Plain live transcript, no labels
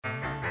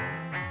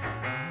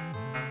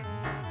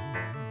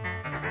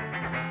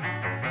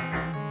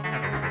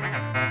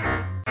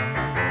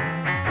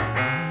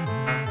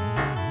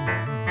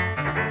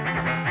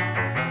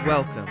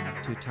Welcome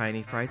to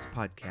Tiny Frights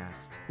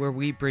Podcast, where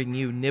we bring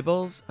you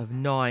nibbles of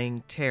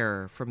gnawing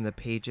terror from the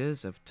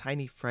pages of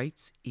Tiny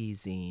Frights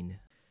e-zine.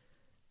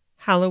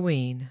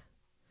 Halloween.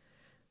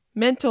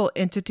 Mental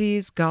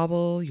entities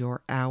gobble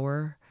your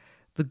hour.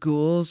 The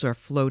ghouls are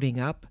floating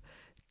up.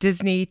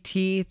 Disney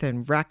teeth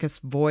and raucous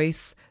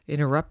voice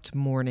interrupt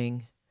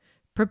morning.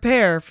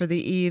 Prepare for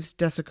the eve's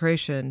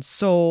desecration.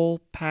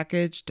 Soul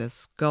packaged a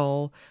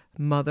skull.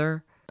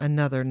 Mother,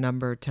 another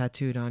number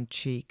tattooed on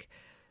cheek.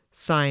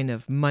 Sign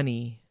of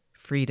money,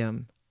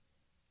 freedom.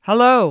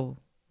 Hello!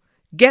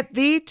 Get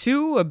thee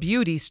to a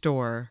beauty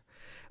store.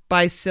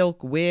 Buy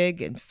silk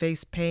wig and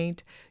face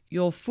paint.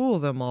 You'll fool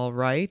them all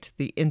right,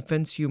 the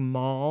infants you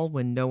maul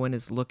when no one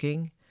is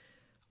looking.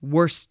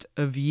 Worst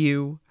of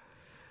you.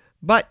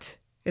 But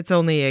it's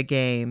only a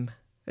game,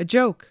 a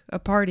joke, a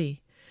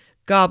party.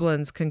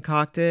 Goblins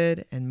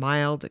concocted and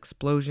mild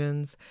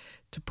explosions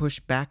to push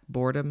back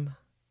boredom.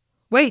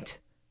 Wait!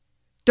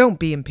 Don't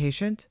be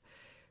impatient.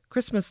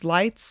 Christmas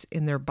lights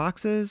in their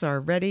boxes are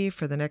ready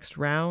for the next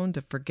round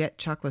to forget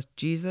chocolate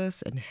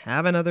Jesus and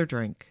have another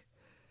drink.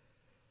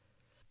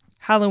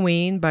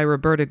 Halloween by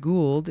Roberta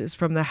Gould is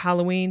from the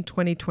Halloween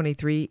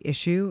 2023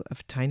 issue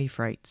of Tiny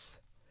Frights.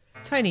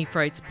 Tiny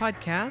Frights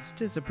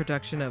Podcast is a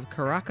production of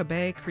Caracca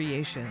Bay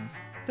Creations.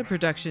 The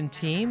production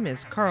team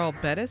is Carl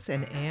Bettis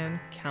and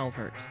Ann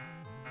Calvert.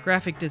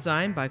 Graphic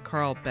design by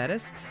Carl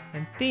Bettis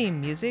and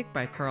theme music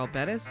by Carl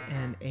Bettis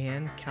and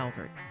Ann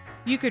Calvert.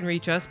 You can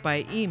reach us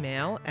by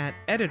email at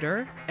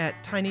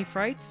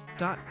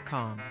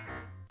editor@tinyfrights.com.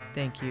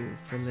 Thank you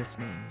for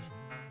listening.